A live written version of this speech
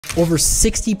Over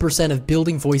 60% of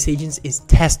building voice agents is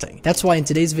testing. That's why in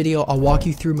today's video, I'll walk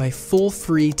you through my full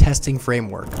free testing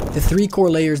framework. The 3 core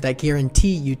layers that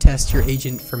guarantee you test your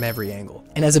agent from every angle.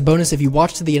 And as a bonus, if you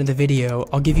watch to the end of the video,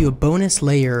 I'll give you a bonus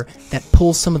layer that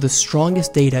pulls some of the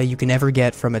strongest data you can ever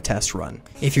get from a test run.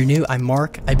 If you're new, I'm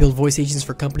Mark. I build voice agents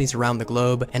for companies around the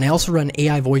globe, and I also run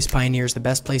AI Voice Pioneers, the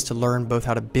best place to learn both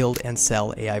how to build and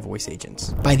sell AI voice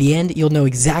agents. By the end, you'll know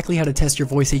exactly how to test your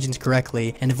voice agents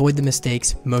correctly and avoid the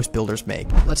mistakes most builders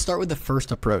make. Let's start with the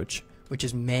first approach, which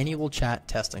is manual chat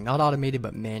testing. Not automated,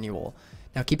 but manual.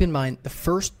 Now keep in mind, the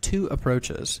first 2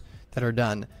 approaches that are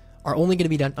done are only going to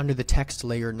be done under the text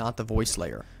layer, not the voice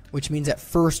layer, which means at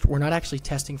first we're not actually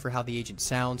testing for how the agent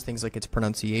sounds, things like its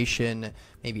pronunciation,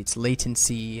 maybe its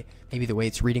latency, maybe the way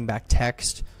it's reading back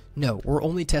text. No, we're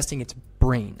only testing its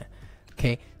brain.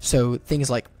 Okay, so things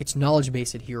like its knowledge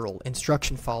base adherence,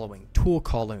 instruction following, tool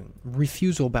calling,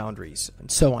 refusal boundaries, and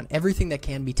so on. Everything that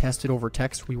can be tested over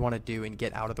text we want to do and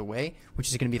get out of the way, which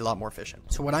is going to be a lot more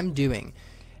efficient. So what I'm doing,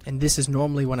 and this is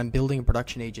normally when I'm building a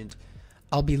production agent,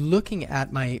 I'll be looking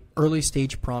at my early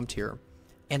stage prompt here,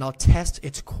 and I'll test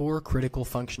its core critical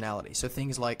functionality. So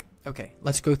things like, okay,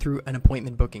 let's go through an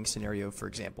appointment booking scenario, for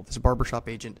example. This is a barbershop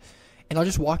agent. And I'll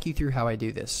just walk you through how I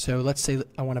do this. So let's say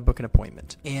I want to book an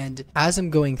appointment. And as I'm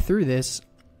going through this,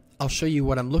 I'll show you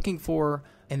what I'm looking for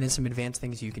and then some advanced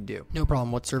things you can do. No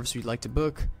problem. What service would you like to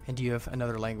book? And do you have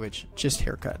another language? Just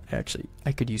haircut. Actually,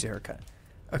 I could use a haircut.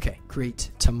 Okay,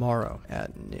 great. Tomorrow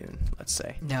at noon, let's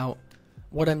say. Now,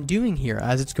 what I'm doing here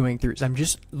as it's going through is I'm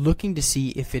just looking to see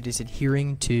if it is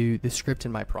adhering to the script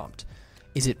in my prompt.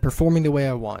 Is it performing the way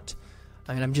I want?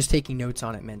 I mean, I'm just taking notes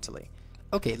on it mentally.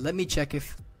 Okay, let me check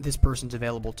if this person's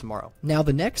available tomorrow. Now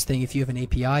the next thing, if you have an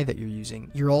API that you're using,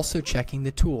 you're also checking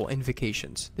the tool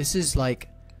invocations. This is like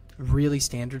really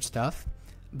standard stuff,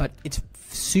 but it's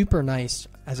super nice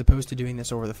as opposed to doing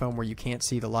this over the phone where you can't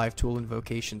see the live tool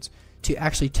invocations to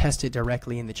actually test it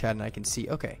directly in the chat and I can see,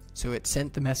 okay, so it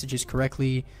sent the messages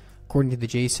correctly according to the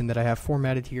JSON that I have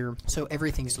formatted here. So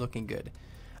everything's looking good.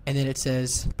 And then it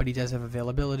says, but he does have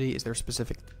availability. Is there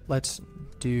specific? Let's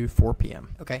do 4 p.m.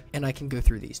 Okay, and I can go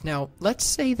through these. Now, let's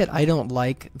say that I don't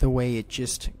like the way it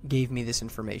just gave me this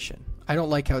information. I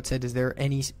don't like how it said, is there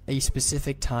a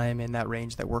specific time in that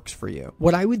range that works for you?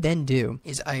 What I would then do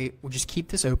is I would just keep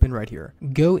this open right here.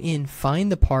 Go in,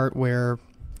 find the part where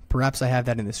perhaps I have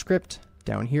that in the script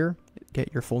down here.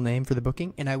 Get your full name for the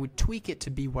booking, and I would tweak it to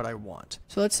be what I want.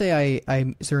 So let's say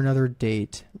is there another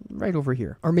date right over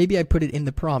here? Or maybe I put it in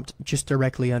the prompt just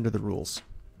directly under the rules.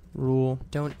 Rule,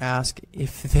 don't ask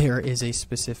if there is a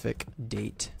specific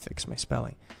date. Fix my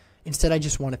spelling. Instead, I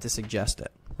just want it to suggest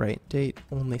it, right? Date,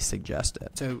 only suggest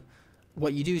it. So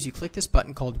what you do is you click this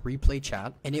button called replay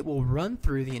chat, and it will run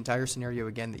through the entire scenario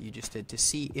again that you just did to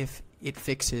see if it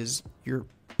fixes your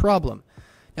problem.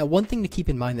 Now, one thing to keep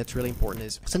in mind that's really important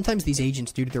is sometimes these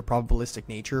agents, due to their probabilistic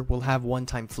nature, will have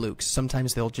one-time flukes.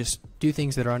 Sometimes they'll just do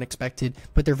things that are unexpected,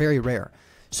 but they're very rare.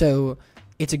 So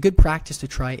it's a good practice to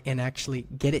try and actually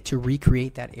get it to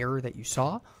recreate that error that you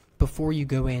saw before you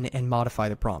go in and modify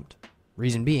the prompt.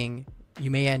 Reason being, you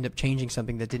may end up changing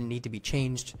something that didn't need to be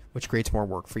changed, which creates more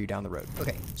work for you down the road.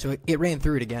 Okay, so it ran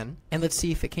through it again, and let's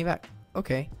see if it came back.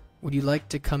 Okay. Would you like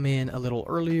to come in a little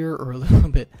earlier or a little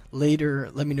bit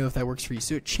later? Let me know if that works for you.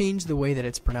 So it changed the way that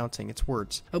it's pronouncing its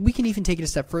words. We can even take it a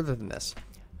step further than this.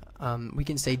 We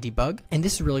can say debug, and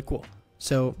this is really cool.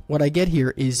 So what I get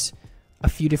here is a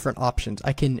few different options.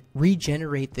 I can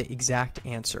regenerate the exact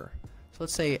answer. So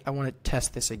let's say I want to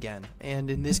test this again,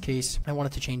 and in this case, I want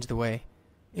it to change the way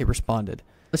it responded.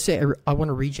 Let's say I want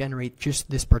to regenerate just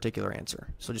this particular answer.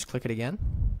 So just click it again.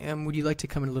 And would you like to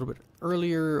come in a little bit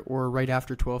earlier or right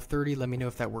after 12:30? Let me know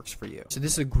if that works for you. So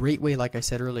this is a great way, like I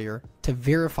said earlier, to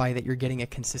verify that you're getting a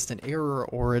consistent error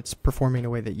or it's performing in a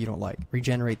way that you don't like.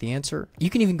 Regenerate the answer. You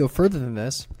can even go further than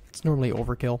this. It's normally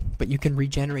overkill, but you can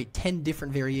regenerate 10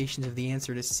 different variations of the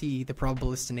answer to see the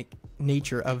probabilistic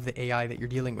nature of the AI that you're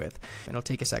dealing with. And it'll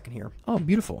take a second here. Oh,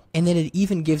 beautiful. And then it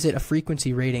even gives it a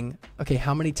frequency rating. Okay,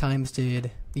 how many times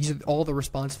did... These are all the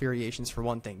response variations for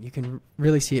one thing. You can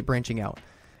really see it branching out.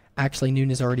 Actually,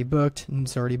 noon is already booked.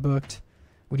 Noon's already booked.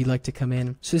 Would you like to come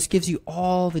in? So this gives you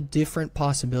all the different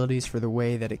possibilities for the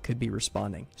way that it could be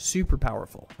responding. Super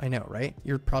powerful. I know, right?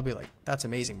 You're probably like, that's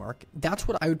amazing, Mark. That's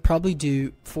what I would probably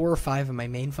do 4 or 5 of my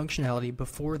main functionality.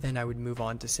 Before then, I would move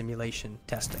on to simulation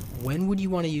testing. When would you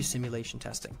want to use simulation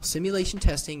testing? Simulation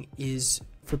testing is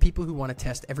for people who want to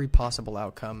test every possible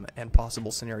outcome and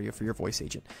possible scenario for your voice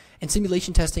agent. And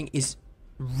simulation testing is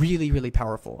really, really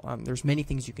powerful. There's many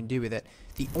things you can do with it.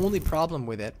 The only problem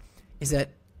with it is that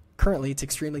currently it's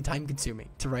extremely time consuming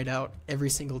to write out every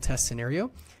single test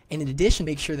scenario. And in addition,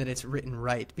 make sure that it's written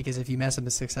right, because if you mess up the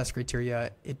success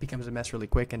criteria, it becomes a mess really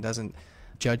quick and doesn't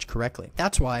judge correctly.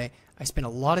 That's why I spend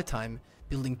a lot of time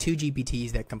building 2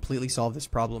 GPTs that completely solve this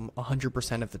problem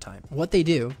 100% of the time. What they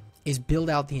do is build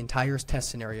out the entire test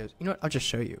scenarios. You know what? I'll just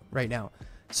show you right now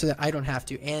so that I don't have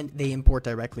to, and they import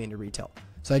directly into Retell.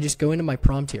 So I just go into my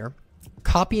prompt here,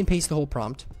 copy and paste the whole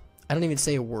prompt. I don't even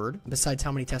say a word besides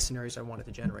how many test scenarios I wanted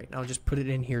to generate. And I'll just put it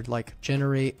in here like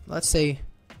generate, let's say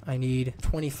I need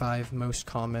 25 most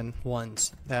common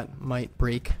ones that might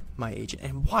break my agent,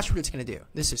 and watch what it's going to do.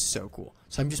 This is so cool.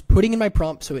 So I'm just putting in my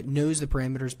prompt so it knows the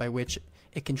parameters by which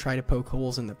it can try to poke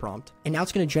holes in the prompt. And now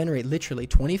it's going to generate literally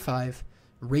 25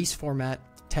 race format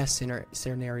test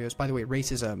scenarios. By the way,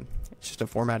 race is it's just a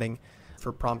formatting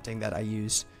for prompting that I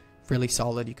use. Really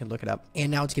solid, you can look it up.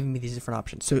 And now it's giving me these different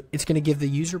options. So it's going to give the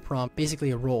user prompt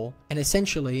basically a role. And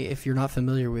essentially, if you're not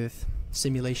familiar with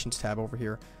simulations tab over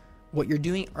here, what you're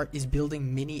doing is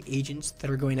building mini agents that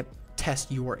are going to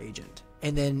test your agent.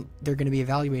 And then they're going to be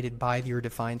evaluated by your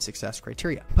defined success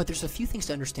criteria. But there's a few things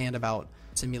to understand about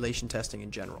simulation testing in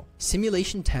general.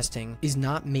 Simulation testing is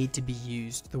not made to be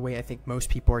used the way I think most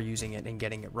people are using it and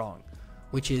getting it wrong,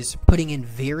 which is putting in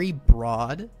very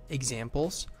broad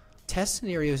examples. Test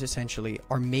scenarios essentially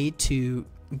are made to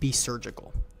be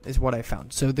surgical, is what I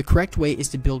found. So the correct way is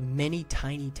to build many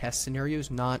tiny test scenarios,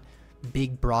 not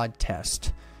big broad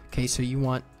test. Okay, so you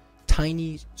want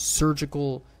tiny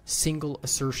surgical single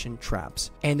assertion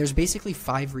traps. And there's basically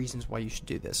 5 reasons why you should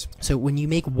do this. So when you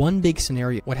make one big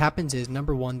scenario, what happens is,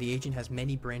 number 1, the agent has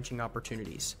many branching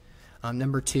opportunities.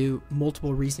 Number 2,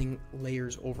 multiple reasoning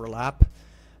layers overlap.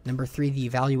 Number 3, the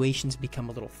evaluations become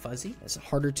a little fuzzy. It's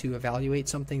harder to evaluate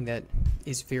something that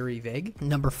is very vague.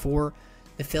 Number 4,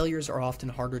 the failures are often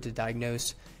harder to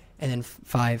diagnose. And then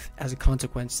 5, as a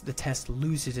consequence, the test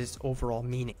loses its overall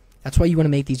meaning. That's why you want to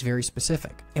make these very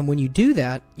specific. And when you do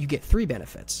that, you get 3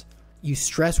 benefits. You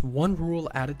stress one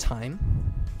rule at a time.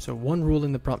 So 1 rule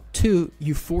in the prompt. 2,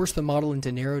 you force the model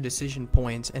into narrow decision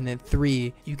points. And then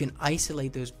 3, you can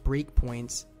isolate those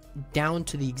breakpoints down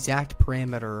to the exact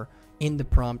parameter in the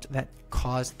prompt that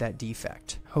caused that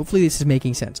defect. Hopefully this is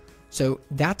making sense. So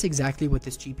that's exactly what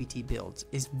this GPT builds,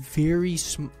 is very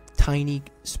tiny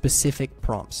specific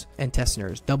prompts and test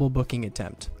scenarios. Double booking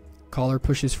attempt. Caller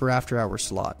pushes for after hours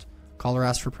slot. Caller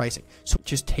asks for pricing. So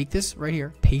just take this right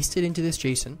here, paste it into this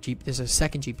JSON. There's a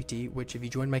second GPT, which if you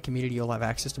join my community, you'll have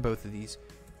access to both of these.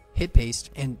 Hit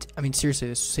paste, and I mean, seriously,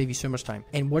 this will save you so much time.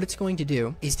 And what it's going to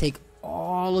do is take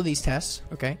all of these tests,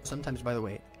 okay? Sometimes, by the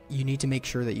way, you need to make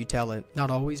sure that you tell it,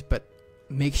 not always, but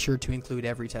make sure to include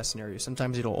every test scenario.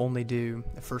 Sometimes it'll only do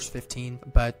the first 15,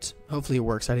 but hopefully it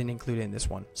works. I didn't include it in this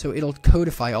one. So it'll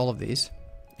codify all of these,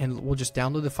 and we'll just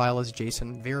download the file as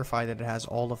JSON, verify that it has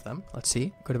all of them. Let's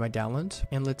see, go to my downloads,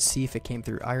 and let's see if it came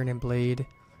through. Iron and blade,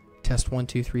 test 1,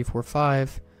 2, 3, 4,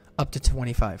 5, up to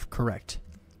 25, correct.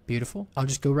 Beautiful. I'll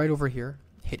just go right over here,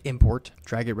 hit import,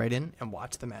 drag it right in, and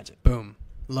watch the magic. Boom,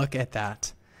 look at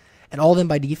that. And all of them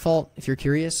by default, if you're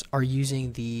curious, are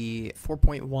using the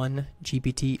 4.1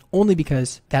 GPT only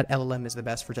because that LLM is the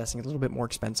best for testing. It's a little bit more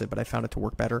expensive, but I found it to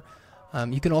work better.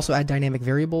 You can also add dynamic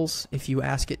variables if you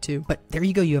ask it to. But there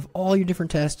you go. You have all your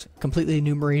different tests completely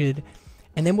enumerated.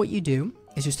 And then what you do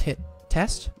is just hit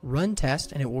test, run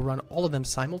test, and it will run all of them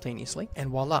simultaneously. And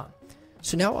voila.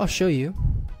 So now I'll show you.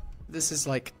 This is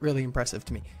like really impressive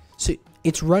to me. So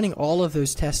it's running all of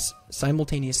those tests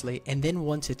simultaneously, and then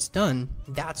once it's done,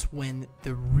 that's when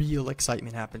the real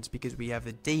excitement happens, because we have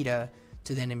the data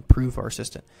to then improve our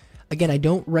system. Again, I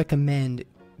don't recommend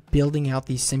building out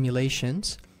these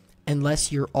simulations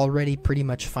unless you're already pretty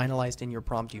much finalized in your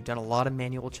prompt. You've done a lot of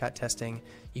manual chat testing,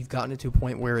 you've gotten it to a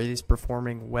point where it is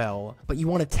performing well, but you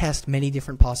want to test many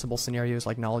different possible scenarios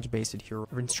like knowledge-based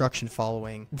adherence or instruction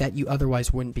following that you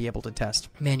otherwise wouldn't be able to test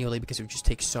manually because it would just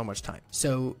take so much time.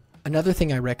 So another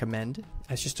thing I recommend,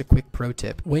 as just a quick pro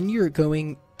tip, when you're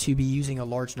going to be using a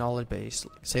large knowledge base,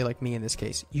 say like me in this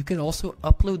case, you can also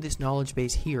upload this knowledge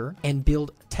base here and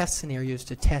build test scenarios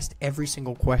to test every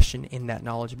single question in that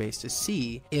knowledge base to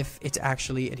see if it's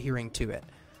actually adhering to it.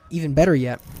 Even better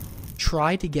yet,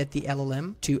 try to get the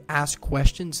LLM to ask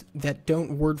questions that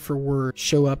don't word for word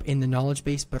show up in the knowledge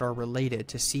base but are related,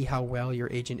 to see how well your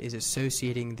agent is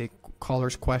associating the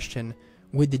caller's question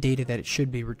with the data that it should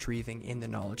be retrieving in the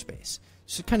knowledge base.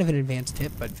 So kind of an advanced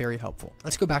tip, but very helpful.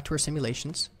 Let's go back to our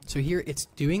simulations. So here it's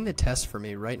doing the test for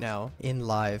me right now in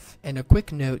live. And a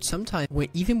quick note, sometimes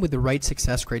even with the right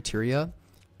success criteria,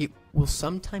 it will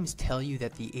sometimes tell you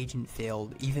that the agent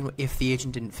failed, even if the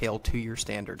agent didn't fail to your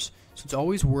standards. So it's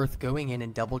always worth going in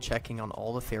and double checking on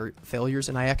all the failures.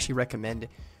 And I actually recommend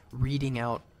reading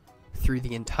out through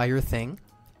the entire thing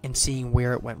and seeing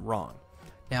where it went wrong.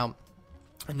 Now,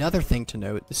 another thing to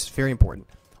note, this is very important,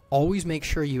 always make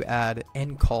sure you add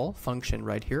endCall function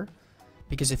right here,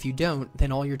 because if you don't,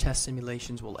 then all your test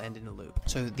simulations will end in a loop.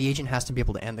 So the agent has to be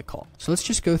able to end the call. So let's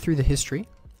just go through the history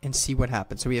and see what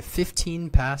happened. So we have 15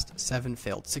 passed, 7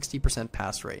 failed, 60%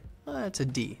 pass rate. That's a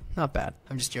D, not bad.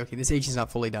 I'm just joking. This agent's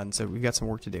not fully done, so we've got some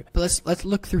work to do. But let's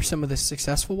look through some of the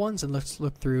successful ones, and let's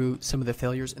look through some of the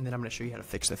failures, and then I'm going to show you how to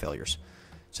fix the failures.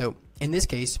 So in this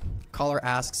case, caller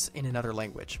asks in another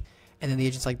language, and then the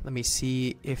agent's like, let me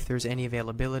see if there's any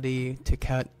availability to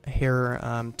cut hair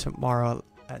tomorrow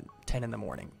at 10 in the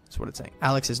morning. That's what it's saying.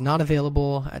 Alex is not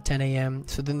available at 10 a.m.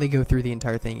 So then they go through the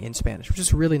entire thing in Spanish, which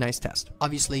is a really nice test.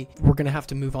 Obviously, we're going to have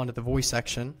to move on to the voice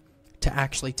section to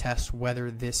actually test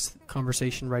whether this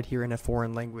conversation right here in a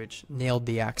foreign language nailed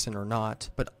the accent or not.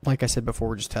 But like I said before,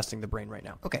 we're just testing the brain right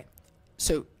now. Okay.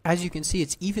 So as you can see,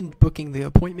 it's even booking the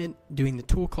appointment, doing the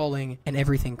tool calling, and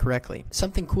everything correctly.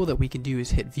 Something cool that we can do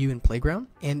is hit view in Playground,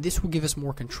 and this will give us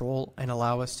more control and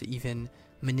allow us to even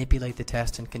manipulate the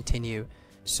test and continue.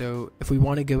 So if we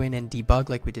want to go in and debug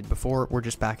like we did before, we're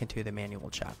just back into the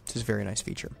manual chat. This is a very nice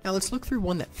feature. Now let's look through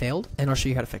one that failed, and I'll show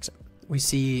you how to fix it. We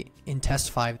see in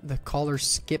test 5, the caller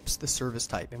skips the service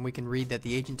type, and we can read that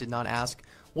the agent did not ask,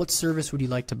 what service would you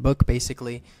like to book,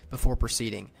 basically, before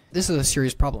proceeding. This is a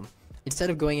serious problem.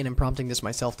 Instead of going in and prompting this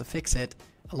myself to fix it,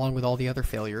 along with all the other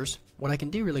failures, what I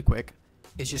can do really quick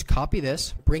is just copy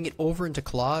this, bring it over into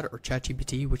Claude or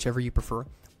ChatGPT, whichever you prefer,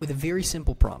 with a very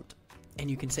simple prompt. And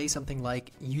you can say something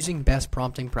like, using best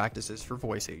prompting practices for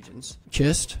voice agents,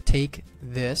 just take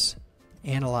this,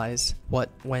 analyze what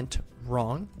went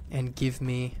wrong, and give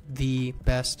me the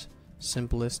best,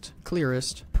 simplest,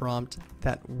 clearest prompt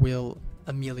that will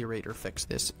ameliorate or fix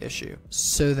this issue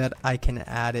so that I can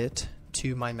add it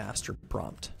to my master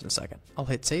prompt. In a second, I'll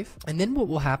hit save. And then what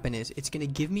will happen is it's going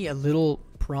to give me a little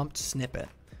prompt snippet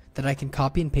that I can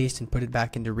copy and paste and put it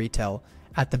back into Retell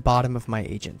at the bottom of my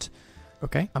agent.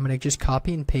 Okay, I'm going to just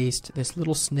copy and paste this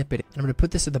little snippet. I'm going to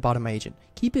put this at the bottom of my agent.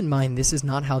 Keep in mind, this is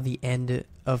not how the end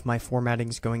of my formatting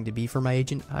is going to be for my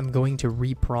agent. I'm going to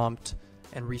reprompt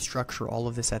and restructure all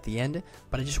of this at the end,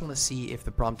 but I just want to see if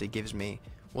the prompt it gives me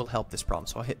will help this problem.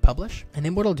 So I'll hit publish, and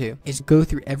then what I'll do is go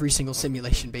through every single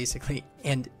simulation basically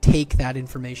and take that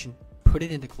information, put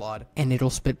it into Claude, and it'll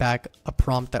spit back a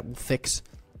prompt that will fix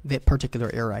that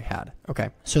particular error I had. Okay,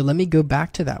 so let me go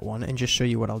back to that one and just show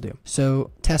you what I'll do.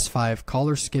 So test 5,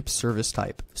 caller skips service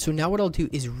type. So now what I'll do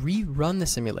is rerun the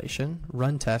simulation,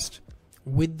 run test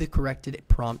with the corrected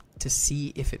prompt to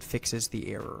see if it fixes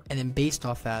the error. And then based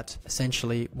off that,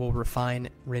 essentially we'll refine,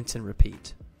 rinse, and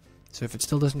repeat. So if it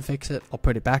still doesn't fix it, I'll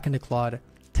put it back into Claude,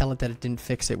 tell it that it didn't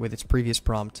fix it with its previous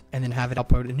prompt, and then have it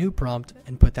upload a new prompt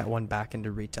and put that one back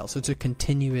into Retell. So it's a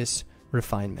continuous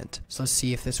refinement. So let's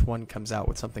see if this one comes out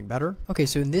with something better. Okay,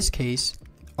 so in this case,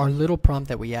 our little prompt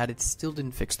that we added still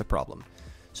didn't fix the problem.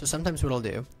 So sometimes what I'll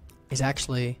do is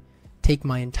actually take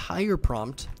my entire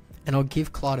prompt and I'll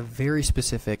give Claude a very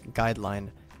specific guideline.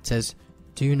 It says,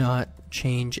 do not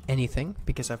change anything,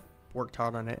 because I've worked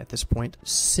hard on it at this point.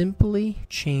 Simply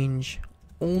change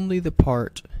only the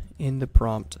part in the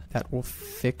prompt that will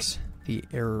fix the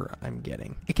error I'm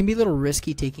getting. It can be a little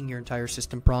risky taking your entire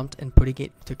system prompt and putting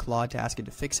it to Claude to ask it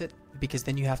to fix it, because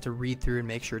then you have to read through and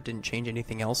make sure it didn't change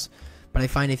anything else. But I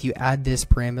find if you add this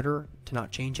parameter to not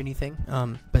change anything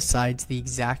besides the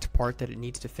exact part that it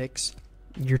needs to fix,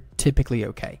 you're typically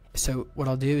okay. So what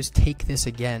I'll do is take this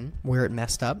again where it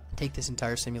messed up, take this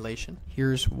entire simulation.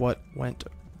 Here's what went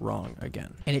wrong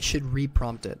again, and it should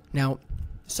reprompt it. Now,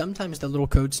 sometimes the little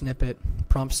code snippet,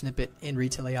 prompt snippet in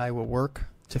Retell AI will work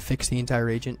to fix the entire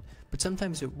agent, but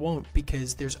sometimes it won't,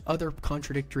 because there's other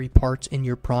contradictory parts in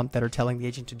your prompt that are telling the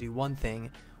agent to do one thing,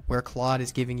 where Claude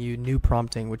is giving you new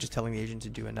prompting, which is telling the agent to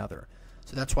do another.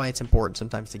 So that's why it's important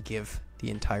sometimes to give the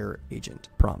entire agent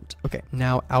prompt. Okay,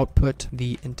 now output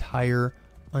the entire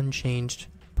unchanged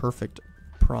perfect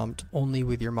prompt only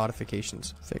with your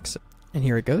modifications. Fix it. And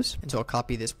here it goes. And so I'll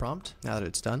copy this prompt now that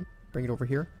it's done, bring it over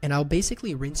here, and I'll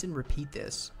basically rinse and repeat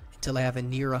this until I have a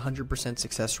near 100%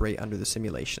 success rate under the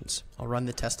simulations. I'll run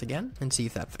the test again and see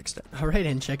if that fixed it. All right,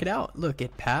 and check it out. Look,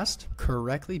 it passed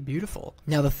correctly. Beautiful.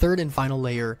 Now the third and final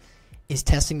layer is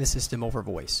testing the system over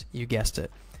voice. You guessed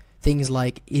it. Things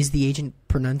like, is the agent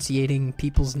pronouncing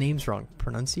people's names wrong?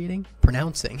 Pronouncing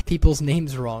people's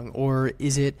names wrong? Or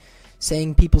is it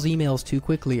saying people's emails too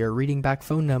quickly or reading back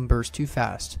phone numbers too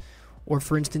fast? Or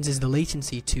for instance, is the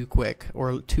latency too quick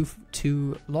or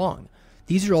too long?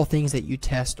 These are all things that you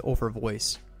test over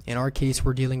voice. In our case,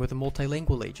 we're dealing with a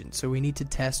multilingual agent, so we need to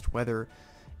test whether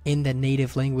in the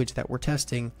native language that we're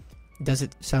testing, Does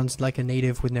it sound like a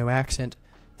native with no accent?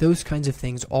 Those kinds of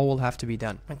things all will have to be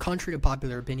done. And contrary to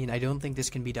popular opinion, I don't think this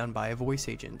can be done by a voice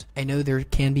agent. I know there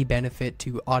can be benefit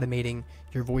to automating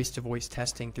your voice-to-voice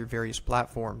testing through various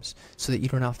platforms so that you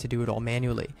don't have to do it all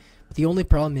manually. But the only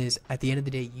problem is, at the end of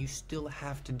the day, you still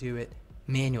have to do it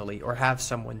manually or have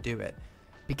someone do it.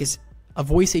 Because a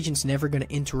voice agent's never going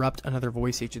to interrupt another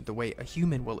voice agent the way a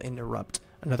human will interrupt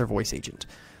another voice agent.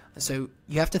 So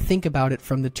you have to think about it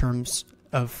from the terms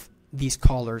of these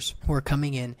callers who are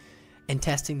coming in and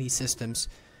testing these systems.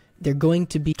 They're going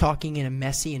to be talking in a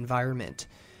messy environment.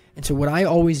 And so what I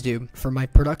always do for my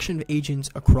production agents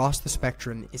across the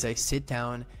spectrum is I sit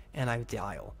down and I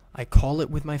dial. I call it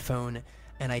with my phone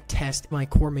and I test my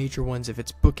core major ones. If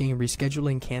it's booking,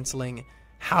 rescheduling, canceling,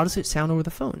 how does it sound over the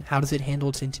phone? How does it handle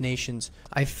its intonations?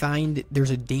 I find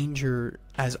there's a danger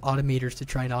as automators to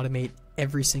try and automate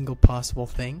every single possible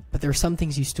thing, but there are some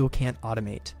things you still can't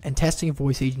automate. And testing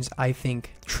voice agents, I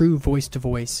think, true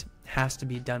voice-to-voice has to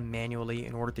be done manually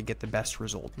in order to get the best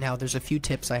result. Now, there's a few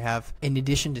tips I have. In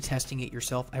addition to testing it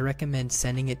yourself, I recommend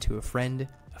sending it to a friend,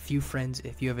 a few friends,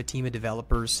 if you have a team of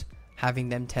developers, having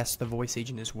them test the voice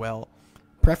agent as well.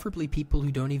 Preferably people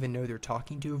who don't even know they're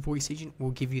talking to a voice agent will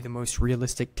give you the most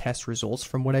realistic test results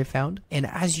from what I found. And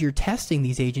as you're testing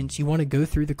these agents, you want to go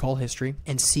through the call history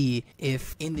and see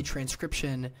if in the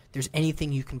transcription there's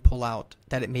anything you can pull out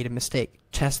that it made a mistake.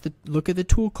 Look at the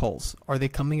tool calls. Are they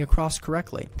coming across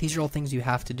correctly? These are all things you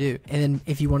have to do. And then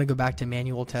if you want to go back to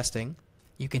manual testing,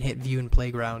 you can hit view and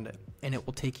playground and it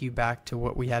will take you back to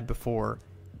what we had before,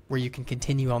 where you can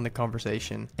continue on the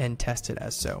conversation and test it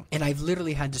as so. And I've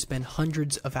literally had to spend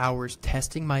hundreds of hours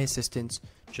testing my assistants,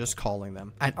 just calling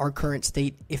them. At our current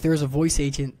state, if there was a voice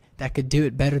agent that could do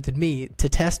it better than me to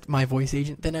test my voice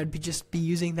agent, then I'd just be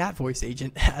using that voice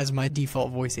agent as my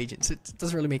default voice agent. So it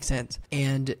doesn't really make sense.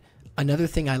 And another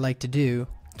thing I like to do,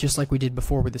 just like we did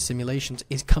before with the simulations,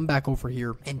 is come back over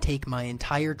here and take my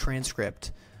entire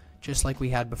transcript, just like we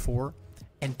had before,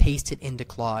 and paste it into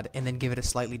Claude and then give it a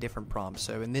slightly different prompt.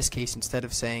 So in this case, instead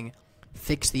of saying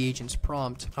fix the agent's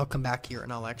prompt, I'll come back here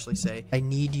and I'll actually say I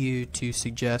need you to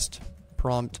suggest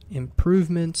prompt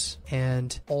improvements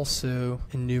and also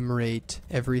enumerate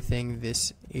everything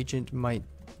this agent might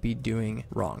be doing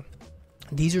wrong.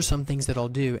 These are some things that I'll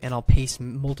do, and I'll paste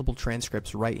multiple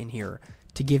transcripts right in here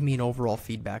to give me an overall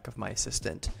feedback of my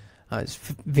assistant. It's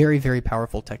very, very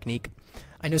powerful technique.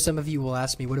 I know some of you will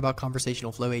ask me, what about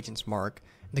conversational flow agents, Mark?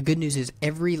 The good news is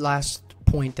every last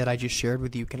point that I just shared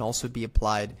with you can also be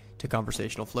applied to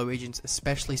conversational flow agents,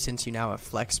 especially since you now have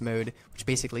flex mode, which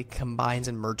basically combines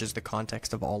and merges the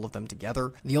context of all of them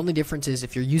together. The only difference is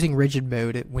if you're using rigid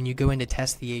mode, when you go in to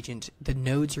test the agent, the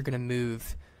nodes are going to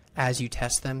move as you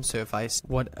test them. So if I,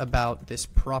 what about this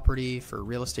property for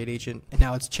real estate agent? And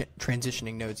now it's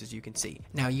transitioning nodes, as you can see.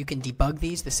 Now you can debug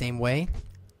these the same way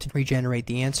to regenerate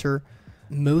the answer.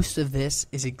 Most of this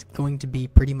is going to be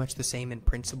pretty much the same in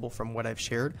principle from what I've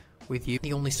shared with you.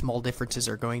 The only small differences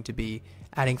are going to be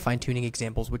adding fine-tuning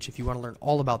examples, which if you want to learn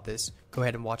all about this, go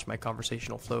ahead and watch my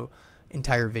conversational flow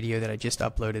entire video that I just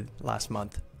uploaded last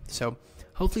month. So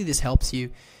hopefully this helps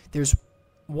you. There's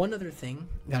one other thing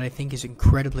that I think is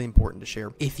incredibly important to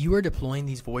share. If you are deploying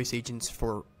these voice agents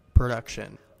for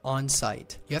production on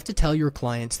site, you have to tell your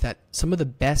clients that some of the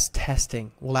best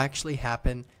testing will actually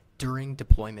happen during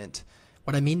deployment.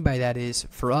 What I mean by that is,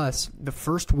 for us, the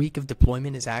first week of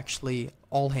deployment is actually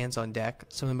all hands on deck,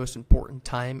 some of the most important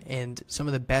time and some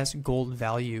of the best gold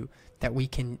value that we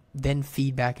can then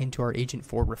feed back into our agent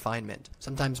for refinement.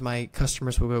 Sometimes my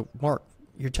customers will go, Mark,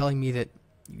 you're telling me that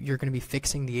you're going to be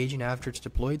fixing the agent after it's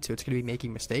deployed, so it's going to be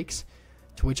making mistakes?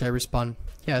 To which I respond,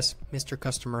 yes, Mr.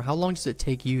 Customer, how long does it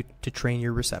take you to train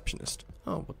your receptionist?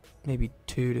 Oh, maybe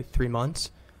 2 to 3 months.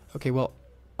 Okay, well,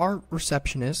 our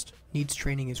receptionist needs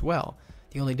training as well.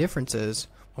 The only difference is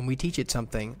when we teach it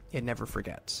something, it never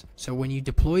forgets. So when you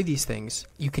deploy these things,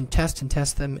 you can test and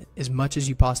test them as much as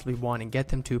you possibly want and get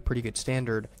them to a pretty good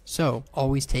standard. So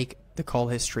always take the call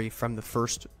history from the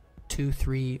first 2,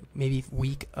 3, maybe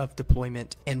week of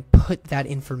deployment and put that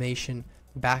information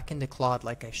back into Claude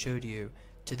like I showed you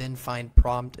to then find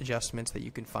prompt adjustments that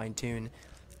you can fine tune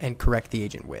and correct the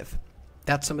agent with.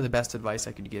 That's some of the best advice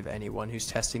I could give anyone who's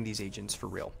testing these agents for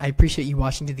real. I appreciate you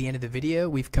watching to the end of the video.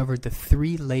 We've covered the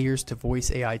 3 layers to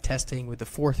voice AI testing, with the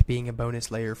 4th being a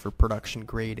bonus layer for production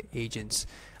grade agents.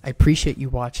 I appreciate you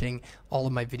watching all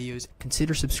of my videos.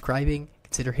 Consider subscribing,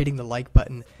 consider hitting the like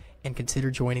button, and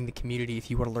consider joining the community if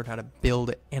you want to learn how to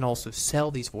build and also sell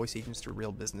these voice agents to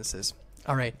real businesses.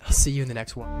 All right, I'll see you in the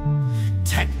next one.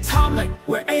 Tectonic,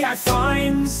 where AI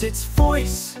finds its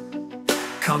voice.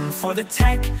 Come for the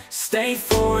tech, stay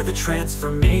for the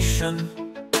transformation.